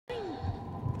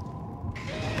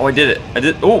Oh, I did it. I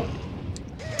did. Oh,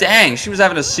 dang, she was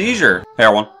having a seizure. Hey,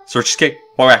 everyone. SilverCheesecake.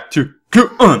 1, 2,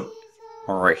 Kuon.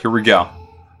 Alright, here we go.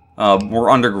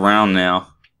 We're underground now.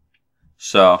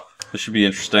 So, this should be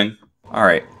interesting.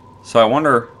 Alright, so I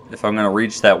wonder if I'm going to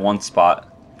reach that one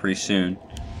spot pretty soon.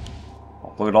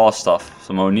 Oh, look at all this stuff.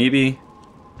 Some Onibi.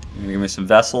 Give me some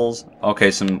vessels. Okay,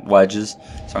 some wedges. So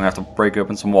I'm going to have to break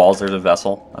open some walls. There's a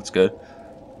vessel. That's good.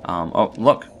 Oh,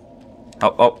 look.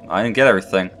 Oh, I didn't get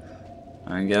everything.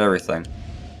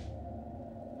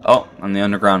 Oh, on the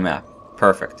underground map.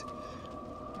 Perfect.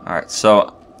 Alright,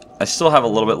 so I still have a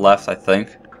little bit left, I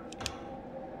think.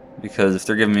 Because if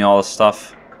they're giving me all this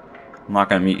stuff, I'm not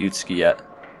going to meet Utsuki yet.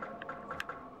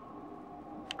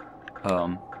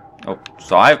 Oh,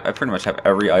 so I pretty much have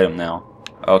every item now.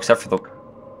 Oh, except for the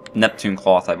Neptune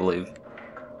cloth, I believe.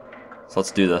 So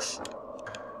let's do this.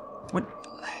 What?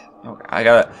 Okay, I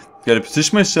gotta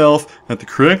position myself at the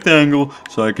correct angle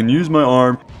so I can use my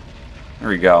arm. There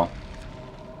we go.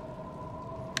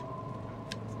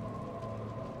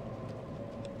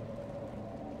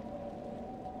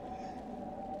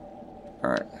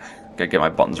 Alright, gotta get my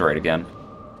buttons right again.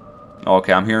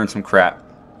 Okay, I'm hearing some crap.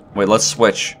 Wait, let's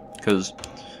switch, because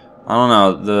I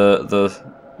don't know,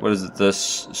 what is it, the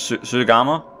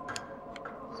Sugama?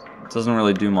 It doesn't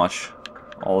really do much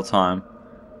all the time.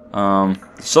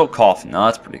 Silk Coffin, now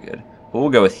that's pretty good. But we'll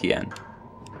go with Hien.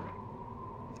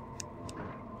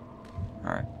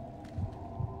 Alright.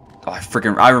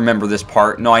 Oh, I remember this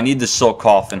part. No, I need the Silk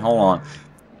Coffin, hold on.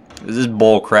 This is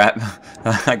bull crap.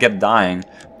 I kept dying.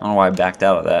 I don't know why I backed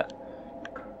out of that.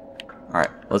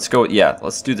 Alright, let's go. Yeah,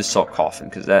 let's do the Silk Coffin,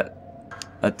 because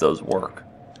that does work.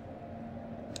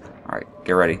 Alright,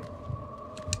 get ready.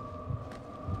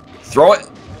 Throw it!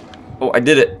 Oh, I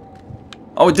did it.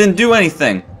 Oh, it didn't do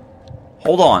anything.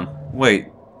 Hold on. Wait.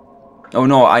 Oh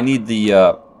no, I need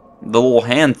the little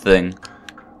hand thing.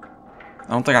 I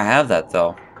don't think I have that,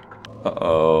 though.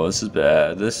 Uh-oh, this is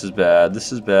bad. This is bad.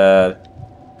 This is bad.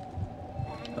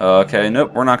 Okay,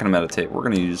 nope, we're not going to meditate. We're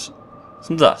going to use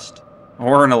some dust.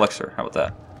 Or an elixir. How about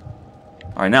that?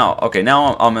 Alright, now, okay,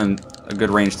 now I'm in a good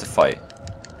range to fight.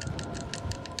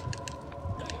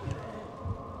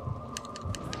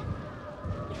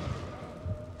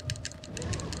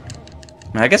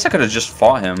 I mean, I guess I could have just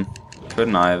fought him.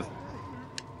 Couldn't I have?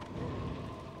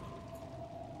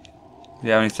 Do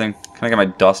you have anything? Can I get my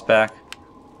dust back?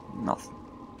 Nothing.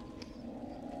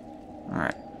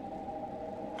 Alright.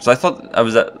 Because I thought I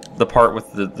was at the part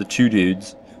with the two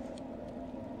dudes.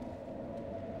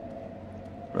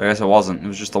 But I guess it wasn't. It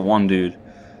was just the one dude.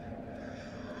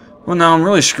 Well, now I'm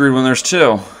really screwed when there's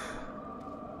two.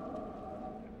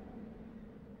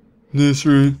 This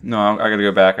right? No, I gotta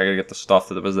go back. I gotta get the stuff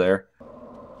that was there.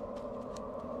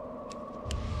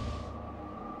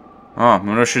 Oh,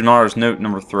 Monoshinara's note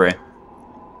number 3.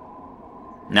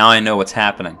 Now I know what's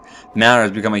happening. The matter has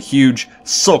become a huge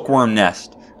silkworm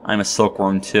nest. I'm a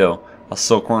silkworm too. A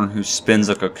silkworm who spins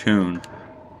a cocoon.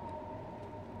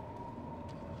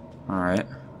 Alright.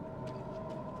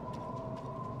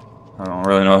 I don't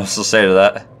really know what else to say to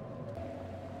that.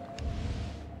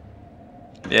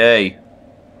 Yay.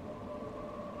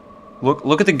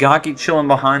 Look at the Gaki chilling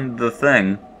behind the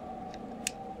thing.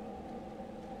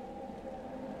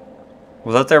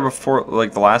 Was that there before,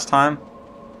 like, the last time?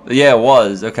 Yeah, it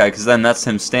was. Okay, because then that's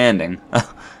him standing.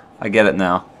 I get it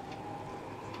now.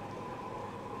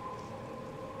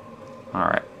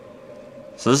 Alright.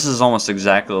 So this is almost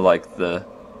exactly like the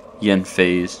Yin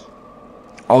phase.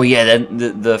 Oh yeah, then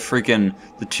the freaking,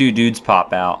 the two dudes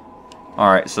pop out.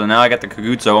 Alright, so now I got the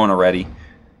Kagutsu owner ready.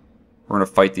 We're gonna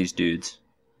fight these dudes.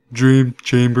 Dream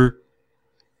chamber.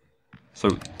 So,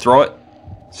 throw it.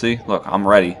 See? Look, I'm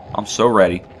ready. I'm so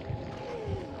ready.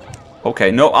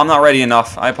 Okay, no, I'm not ready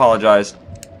enough. I apologize.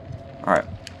 Alright.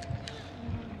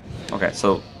 Okay,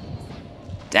 so...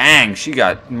 Dang, she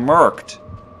got murked.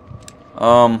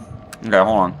 Okay,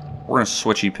 hold on. We're gonna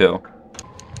switchy poo.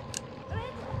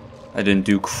 I didn't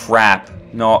do crap.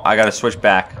 No, I gotta switch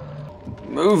back.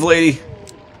 Move, lady.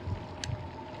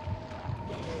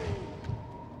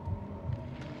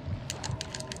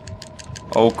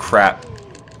 Oh, crap.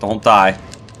 Don't die.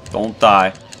 Don't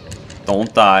die.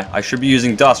 Don't die. I should be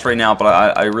using dust right now,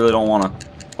 but I really don't want to.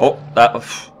 Oh, that...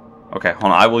 Okay, hold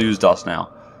on. I will use dust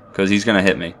now. Because he's going to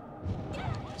hit me.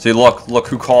 See, look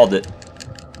who called it.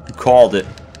 Who called it?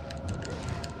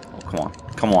 Oh, come on.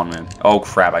 Come on, man. Oh,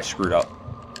 crap. I screwed up.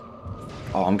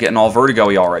 Oh, I'm getting all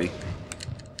vertigo-y already.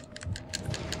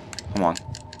 Come on.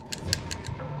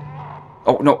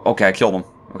 Oh, no. Okay, I killed him.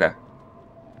 Okay.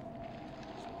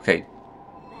 Okay.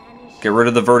 Get rid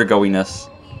of the vertigo-iness.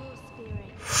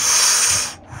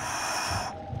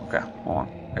 Okay, hold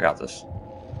on. I got this.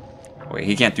 Wait,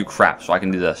 he can't do crap, so I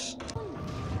can do this.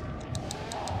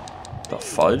 The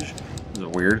fudge? This is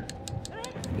weird.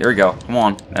 Here we go. Come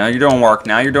on. Now you're doing work.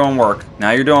 Now you're doing work.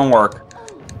 Now you're doing work.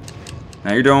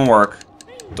 Now you're doing work.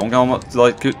 Don't go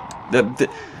like...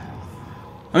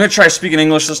 I'm gonna try speaking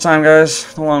English this time,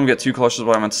 guys. Don't let him get too close to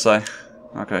what I meant to say.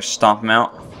 I'm not gonna stomp him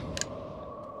out.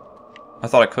 I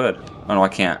thought I could. Oh, no, I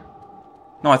can't.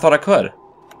 No, I thought I could.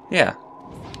 Yeah.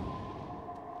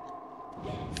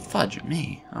 Fudge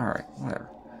me. Alright, whatever.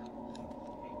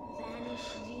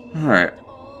 Alright.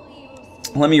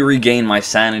 Let me regain my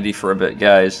sanity for a bit,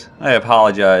 guys. I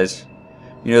apologize.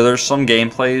 You know, there's some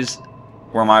gameplays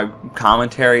where my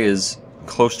commentary is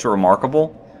close to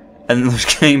remarkable. And there's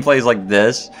gameplays like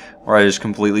this where I just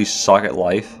completely suck at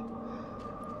life.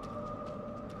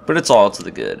 But it's all to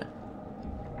the good.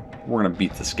 We're gonna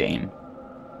beat this game.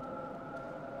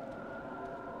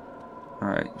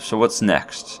 Alright, so what's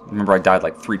next? Remember I died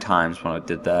like 3 times when I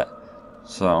did that.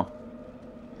 So,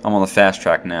 I'm on the fast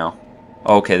track now.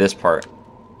 Oh, okay, this part.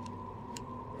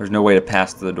 There's no way to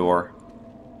pass through the door.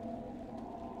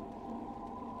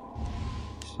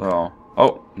 So,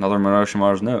 oh, another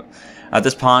Monoshimaru's note. At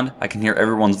this pond, I can hear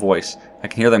everyone's voice. I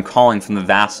can hear them calling from the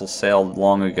vassals sailed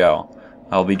long ago.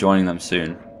 I will be joining them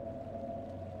soon.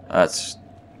 That's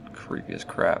creepy as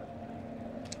crap.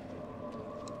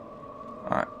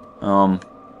 Alright.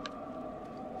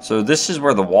 So this is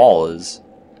where the wall is.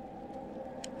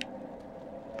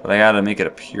 But I gotta make it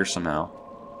appear somehow.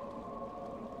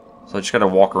 So I just gotta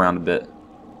walk around a bit.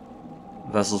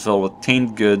 Vessels filled with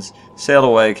tainted goods sailed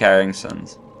away carrying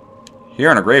sins. Here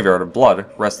in a graveyard of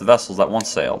blood rest the vessels that once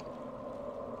sailed.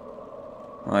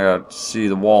 I gotta see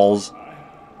the walls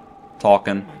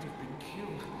talking.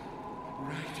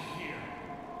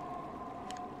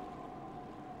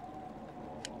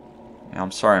 Yeah,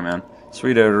 I'm sorry, man.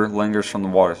 Sweet odor lingers from the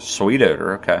water. Sweet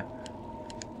odor, okay.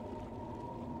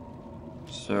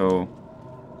 So,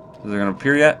 is it gonna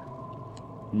appear yet?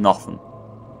 Nothing.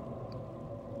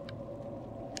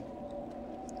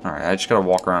 Alright, I just gotta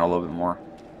walk around a little bit more.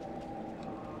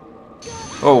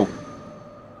 Oh!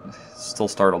 Still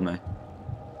startled me.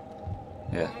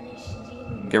 Yeah.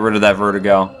 Get rid of that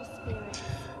vertigo.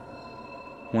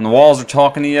 When the walls are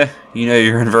talking to you, you know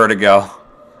you're in vertigo.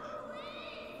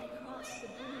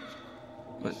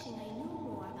 But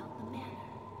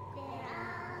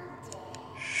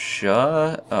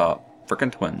shut up.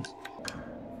 Frickin' twins.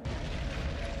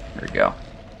 There we go.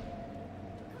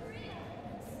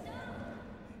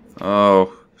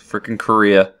 Oh, frickin'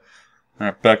 Korea.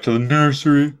 Alright, back to the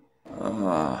nursery.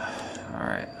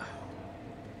 Alright.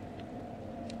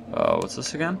 What's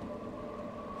this again?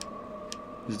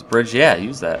 Use the bridge? Yeah,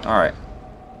 use that. Alright.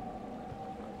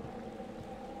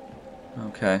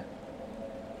 Okay.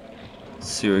 Let's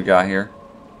see what we got here.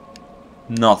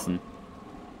 Nothing.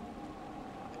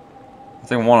 I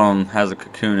think one of them has a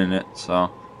cocoon in it, so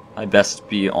I best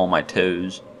be on my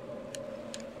toes.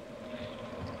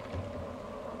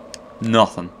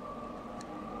 Nothing.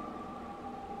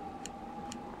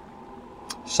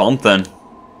 Something.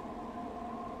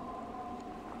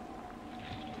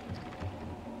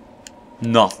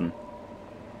 Nothing.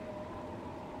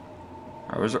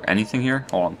 Alright, was there anything here?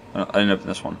 Hold on. I didn't open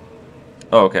this one.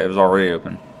 Oh, okay. It was already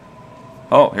open.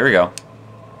 Oh, here we go.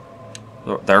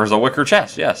 There's a wicker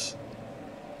chest. Yes.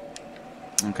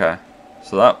 Okay.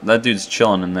 So that dude's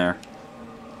chilling in there.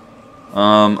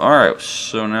 Alright.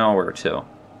 So now where to?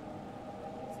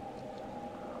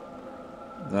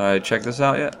 Did I check this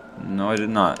out yet? No, I did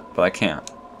not. But I can't.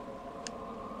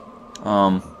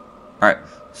 Alright.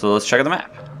 So let's check out the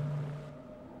map.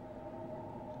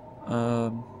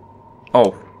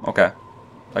 Oh, okay.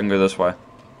 I can go this way.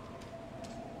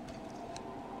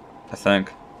 I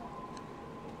think.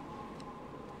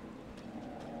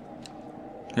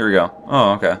 Here we go.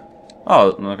 Oh, okay.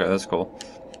 Oh, okay, that's cool.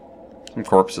 Some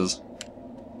corpses.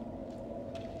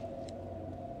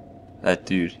 That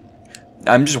dude.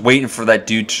 I'm just waiting for that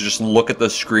dude to just look at the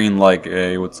screen like,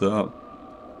 hey, what's up?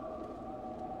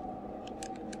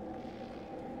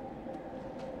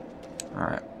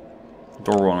 Alright.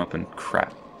 Door won't open.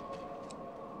 Crap.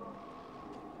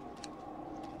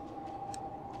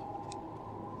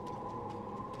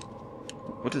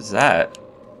 What is that?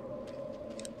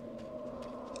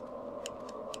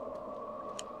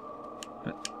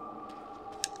 I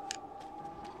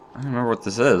don't remember what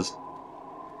this is.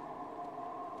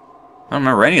 I don't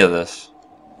remember any of this.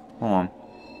 Hold on.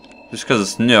 Just because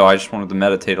it's new, I just wanted to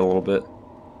meditate a little bit.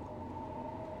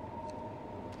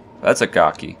 That's a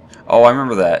gaki. Oh, I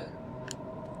remember that.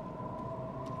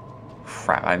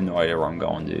 Crap, I have no idea where I'm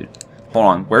going, dude. Hold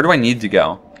on, where do I need to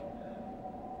go?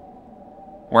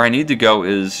 Where I need to go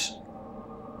is...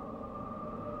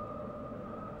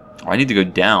 I need to go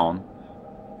down.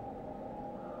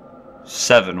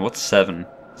 7. What's 7?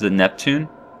 Is it Neptune?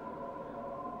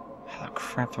 How the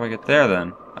crap do I get there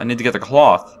then? I need to get the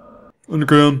cloth.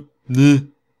 Underground. Nah.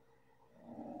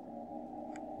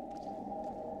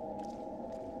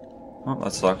 Oh,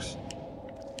 that sucks.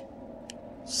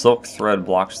 Silk thread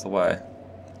blocks the way.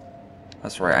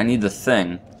 That's right, I need the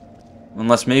thing.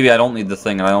 Unless maybe I don't need the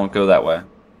thing and I don't go that way.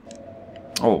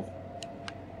 Oh.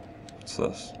 What's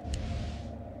this?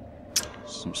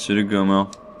 Some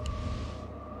pseudogomo.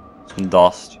 Some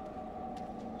dust.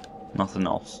 Nothing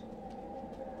else.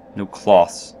 No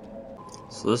cloths.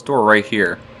 So this door right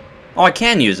here. Oh, I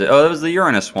can use it. Oh, that was the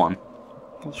Uranus one.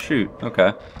 Oh, shoot.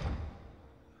 Okay.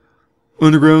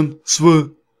 Underground. Sweat.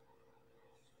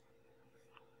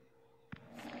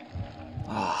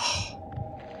 Ah.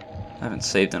 I haven't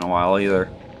saved in a while either.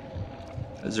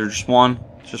 Is there just one?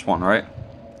 It's just one, right?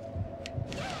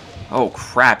 Oh,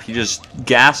 crap. He just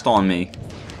gassed on me.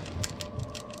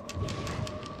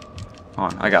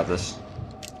 Hold on. I got this.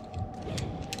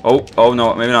 Oh,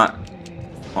 no. Maybe not.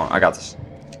 Hold on. I got this.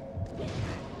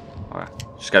 Okay.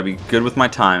 Just gotta be good with my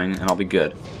timing, and I'll be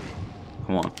good.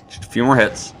 Come on. Just a few more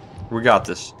hits. We got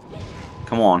this.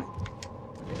 Come on.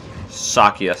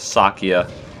 Sakya.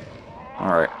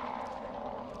 Alright.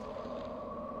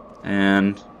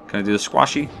 And can I do the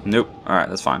squashy? Nope. Alright,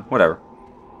 that's fine. Whatever.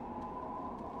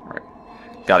 Alright.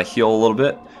 Gotta heal a little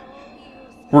bit.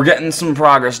 We're getting some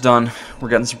progress done.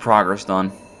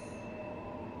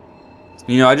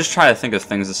 You know, I just try to think of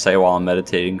things to say while I'm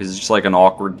meditating, because it's just like an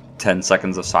awkward 10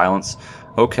 seconds of silence.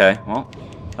 Okay, well,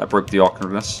 that broke the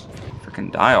awkwardness.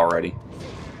 Freaking die already.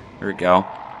 There we go.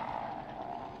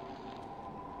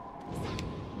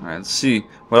 Alright, let's see.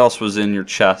 What else was in your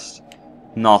chest?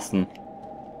 Nothing.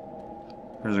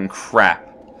 There's some crap.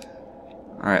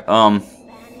 Alright,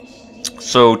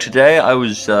 so today I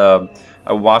was,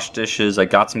 I washed dishes, I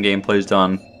got some gameplays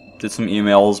done, did some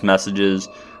emails, messages,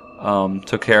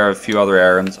 took care of a few other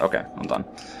errands. Okay, I'm done.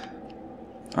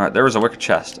 Alright, there was a wicker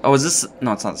chest. Oh, is this...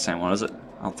 No, it's not the same one, is it?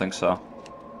 I don't think so.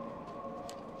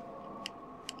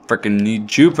 Frickin' need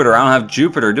Jupiter. I don't have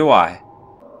Jupiter, do I?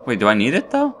 Wait, do I need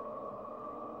it, though?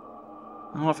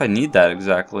 I don't know if I need that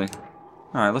exactly.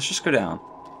 Alright, let's just go down.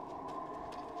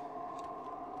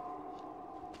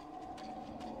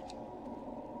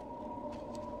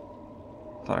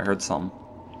 Thought I heard something.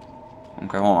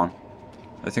 Okay, hold on.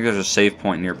 I think there's a save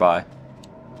point nearby.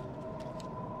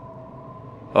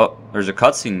 Oh, there's a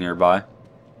cutscene nearby.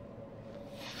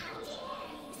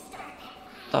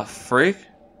 The freak?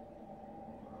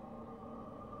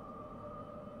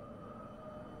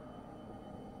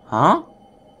 Huh?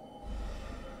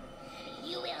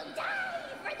 You will die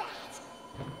for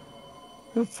that.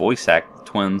 Who voice acted the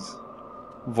twins?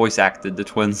 Voice acted the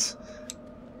twins.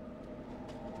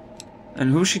 And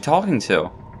who's she talking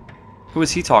to? Who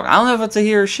is he talking? I don't know if it's a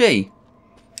he or she.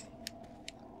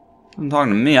 I'm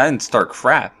talking to me. I didn't start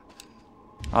crap.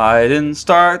 I didn't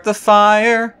start the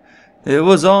fire. It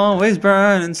was always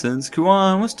burning since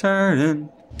Kuon was turning.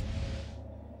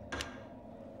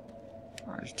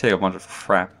 Alright, just take a bunch of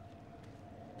crap.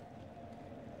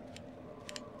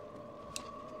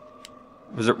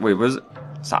 Was it? Wait, was it?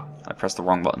 Stop! I pressed the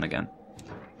wrong button again.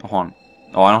 Hold on.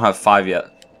 Oh, I don't have 5 yet.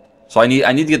 So I need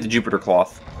to get the Jupiter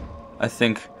cloth. I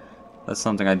think that's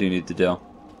something I do need to do.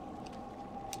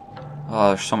 Oh,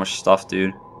 there's so much stuff,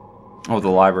 dude. Oh, the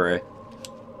library.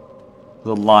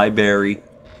 The library.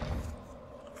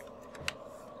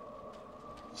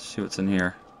 Let's see what's in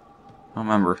here. I don't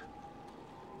remember.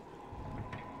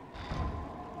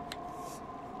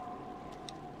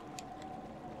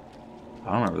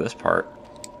 I don't remember this part.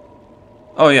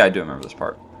 Oh yeah, I do remember this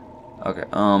part. Okay,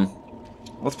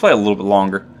 let's play a little bit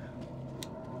longer.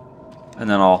 And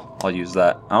then I'll use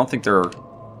that. I don't think there are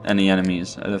any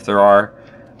enemies. And if there are,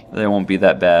 they won't be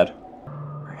that bad.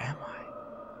 Where am I?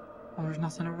 Oh, there's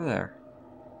nothing over there.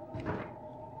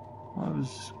 Well, that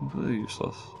was completely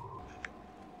useless.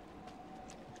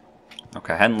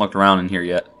 Okay, I hadn't looked around in here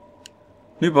yet.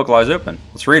 New book lies open.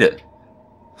 Let's read it.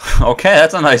 Okay,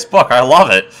 that's a nice book. I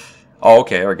love it. Oh,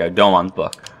 okay, there we go. Doman'S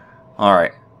book.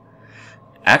 Alright.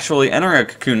 Actually, entering a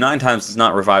cocoon 9 times does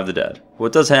not revive the dead.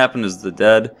 What does happen is the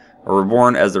dead are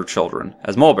reborn as their children,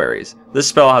 as mulberries. This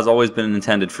spell has always been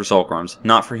intended for silkworms,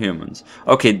 not for humans.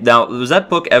 Okay, now, was that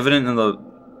book evident in the...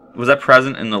 Was that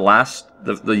present in the last...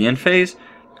 the yin phase?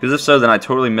 Because if so, then I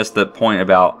totally missed the point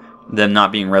about them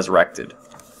not being resurrected.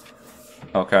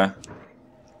 Okay.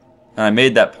 And I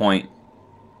made that point,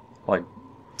 like,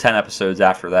 10 episodes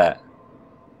after that.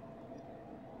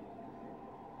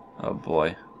 Oh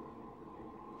boy.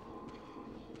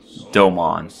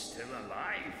 Doman'S.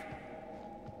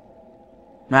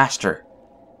 Master.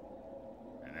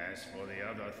 And as for the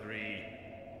other three,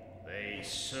 they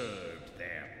served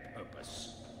their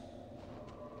purpose.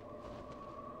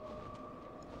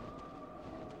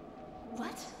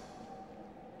 What?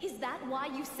 Is that why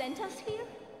you sent us here?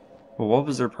 Well, what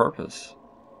was their purpose?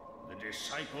 The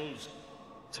disciples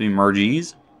To be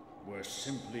mergees? were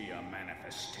simply a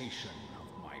manifestation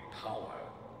of my power.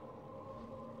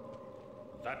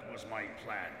 That was my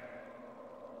plan.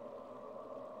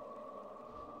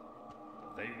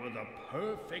 They were the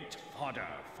perfect fodder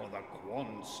for the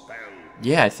Kuon spell.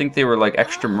 Yeah, I think they were like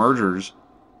extra mergers.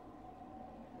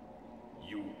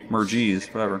 You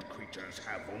Mergees, whatever. insignificant creatures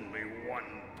have only one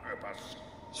purpose.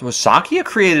 So was Sakia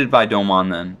created by Doman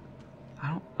then?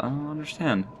 I don't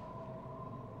understand.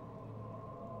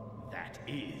 That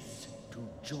is to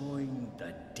join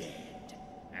the dead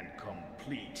and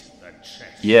complete the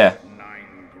chest. Yeah. of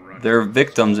 9 grudges. They're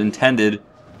victims intended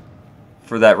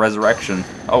for that resurrection.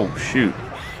 Oh, shoot.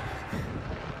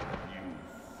 You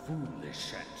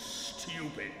foolish and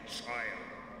stupid child.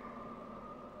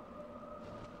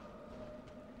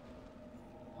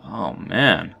 Oh,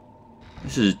 man.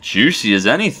 This is juicy as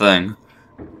anything.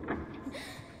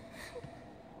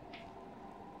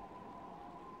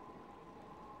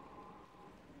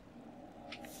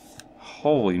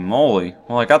 Holy moly.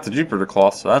 Well, I got the Jupiter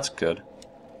cloth, so that's good.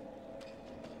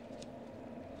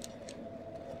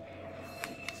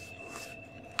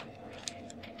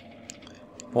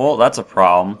 Well, that's a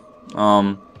problem.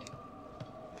 Oh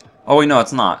wait, no,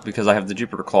 it's not, because I have the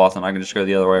Jupiter cloth and I can just go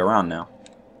the other way around now.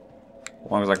 As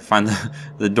long as I can find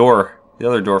the door, the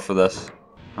other door for this.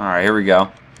 Alright, here we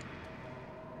go.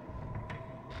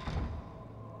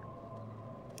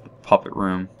 Puppet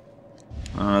room.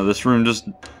 This room just,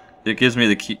 it gives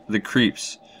me the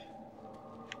creeps.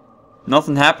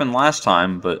 Nothing happened last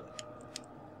time, but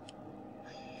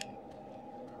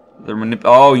they're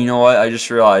oh, you know what? I just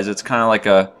realized it's kind of like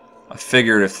a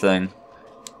figurative thing.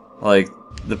 Like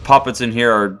the puppets in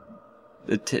here are,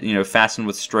 you know, fastened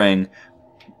with string.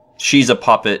 She's a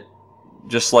puppet,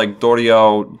 just like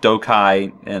Dorio,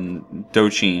 Dokai, and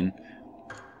Dochin.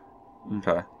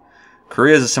 Okay.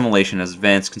 Korea's assimilation has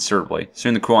advanced considerably.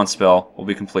 Soon the Kuon spell will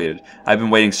be completed. I've been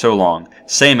waiting so long.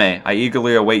 Seimei, I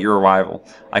eagerly await your arrival.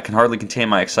 I can hardly contain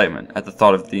my excitement at the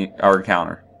thought of our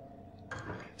encounter.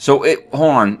 So,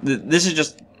 hold on. This is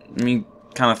just me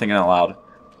kind of thinking out loud.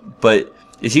 But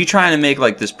is he trying to make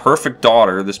like this perfect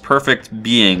daughter, this perfect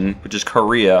being, which is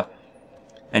Korea,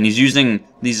 and he's using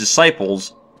these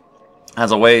disciples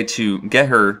as a way to get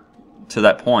her to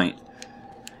that point?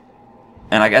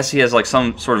 And I guess he has like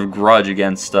some sort of grudge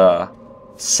against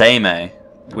Seimei,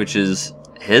 which is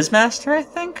his master, I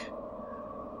think.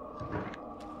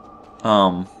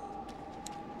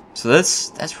 So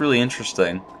that's really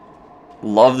interesting.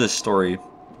 Love this story.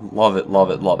 Love it,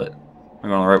 love it, love it. I'm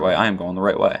going the right way. I am going the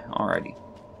right way. Alrighty.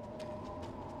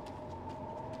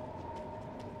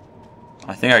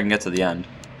 I think I can get to the end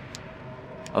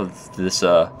of this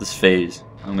this phase.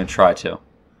 I'm gonna try to.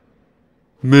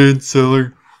 Man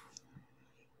seller.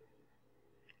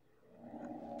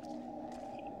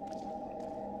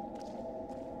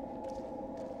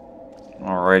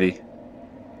 Alrighty.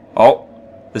 Oh,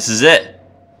 this is it.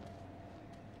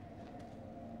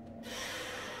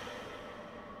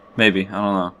 Maybe, I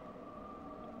don't know.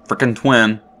 Frickin'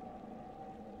 twin.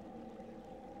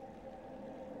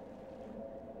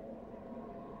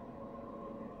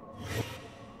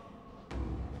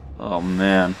 Oh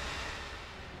man.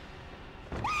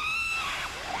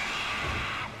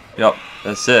 Yep,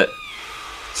 that's it.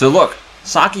 So look,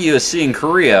 Sakuya is seeing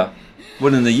Korea,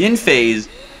 but in the Yin phase,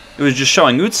 it was just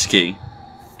showing Utsuki.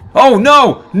 Oh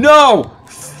no! No!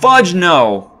 Fudge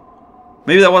no!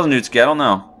 Maybe that wasn't Utsuki, I don't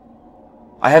know.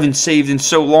 I haven't saved in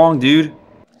so long, dude.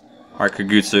 Alright,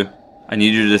 Kagutsu. I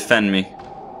need you to defend me.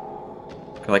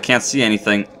 Because I can't see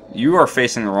anything. You are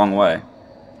facing the wrong way.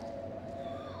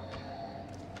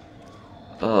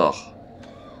 Ugh.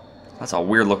 That's a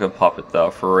weird looking puppet, though,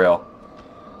 for real.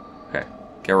 Okay,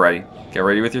 get ready. Get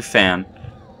ready with your fan.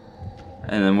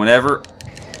 And then whenever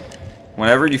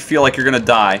you feel like you're gonna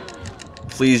die,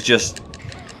 please just,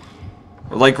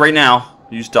 like right now,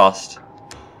 use dust.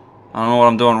 I don't know what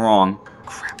I'm doing wrong.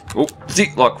 Crap. Oh,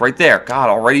 see, look, right there. God,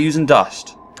 already using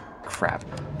dust. Crap.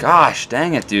 Gosh,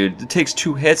 dang it, dude. It takes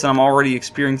 2 hits and I'm already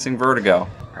experiencing vertigo.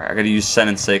 Alright, I gotta use Sen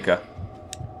and Seika.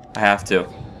 I have to.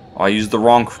 Oh, I used the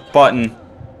wrong button.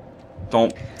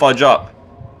 Don't fudge up.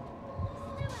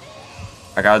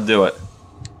 I gotta do it.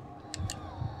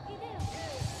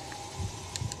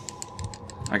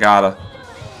 I gotta.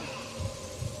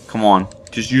 Come on.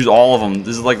 Just use all of them.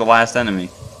 This is like the last enemy.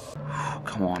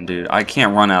 Come on, dude. I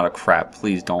can't run out of crap.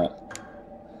 Please don't.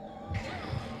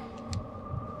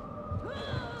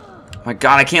 My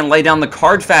god, I can't lay down the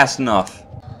card fast enough.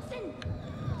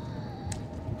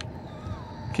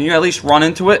 Can you at least run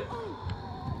into it?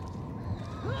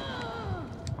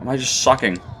 Am I just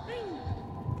sucking?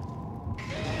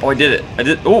 Oh, I did it. I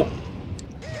did. Oh!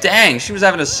 Dang, she was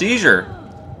having a seizure.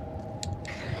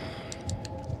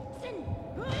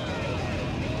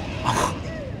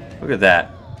 Look at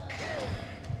that.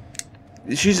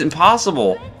 She's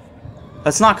impossible.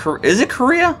 That's not Korea. Is it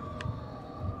Korea?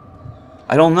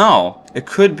 I don't know. It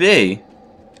could be.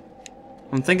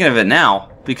 I'm thinking of it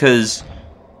now because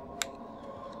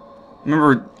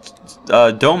remember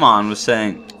Doman was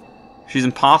saying she's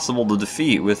impossible to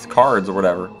defeat with cards or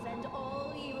whatever.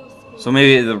 So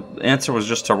maybe the answer was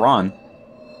just to run.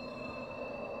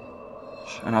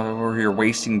 And we're here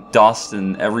wasting dust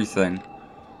and everything.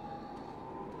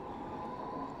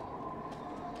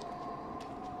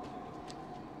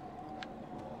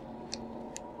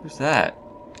 Who's that?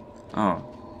 Oh.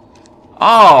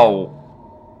 Oh!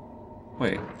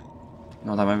 Wait.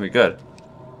 No, that might be good.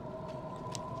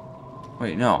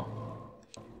 Wait, no.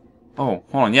 Oh,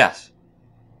 hold on, yes.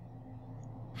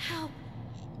 Help.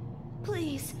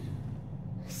 Please.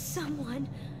 Someone.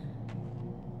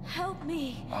 Help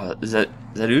me. Is that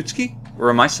Utsuki?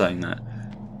 Or am I saying that?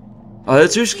 Oh,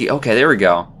 that's Utsuki. Okay, there we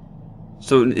go.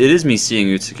 So it is me seeing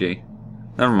Utsuki.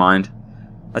 Never mind.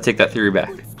 I take that theory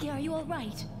back. Utsuki, are you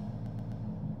alright?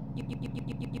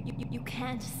 You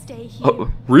can't stay here.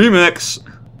 Oh, remix!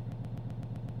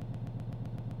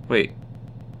 Wait.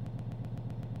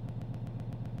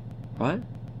 What?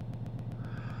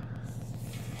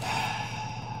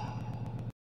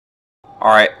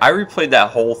 Alright, I replayed that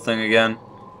whole thing again.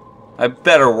 I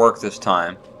better work this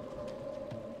time.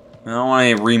 I don't want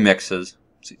any remixes.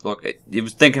 See, look, it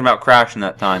was thinking about crashing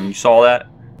that time. You saw that?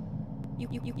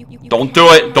 Don't do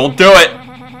it! Don't do it!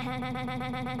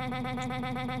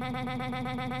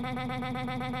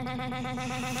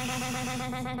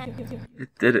 It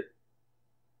did it.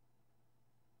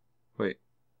 Wait.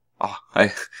 Oh,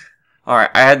 Alright,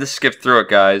 I had to skip through it,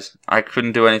 guys. I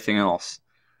couldn't do anything else.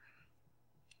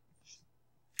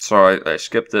 So I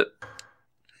skipped it.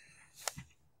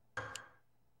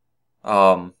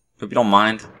 Hope you don't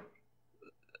mind.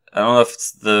 I don't know if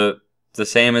it's the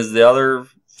same as the other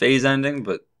phase ending,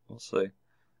 but we'll see.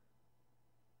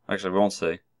 Actually, we won't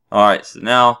see. Alright, so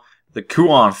now the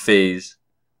Kuon phase,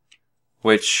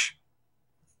 which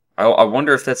I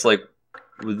wonder if that's like,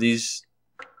 would these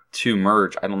two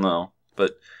merge? I don't know,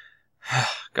 but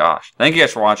gosh. Thank you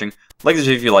guys for watching. Like this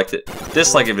video if you liked it.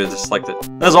 Dislike if you disliked it.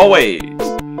 As always,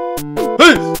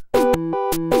 peace!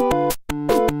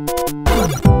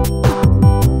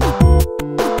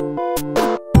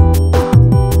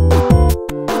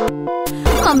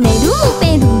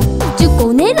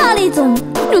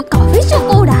 Le café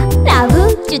chocolat, la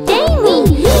rue, je t'ai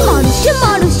mis.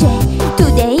 Marche,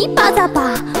 today pas à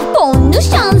pas. Bonne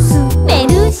chance,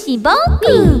 merci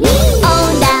beaucoup.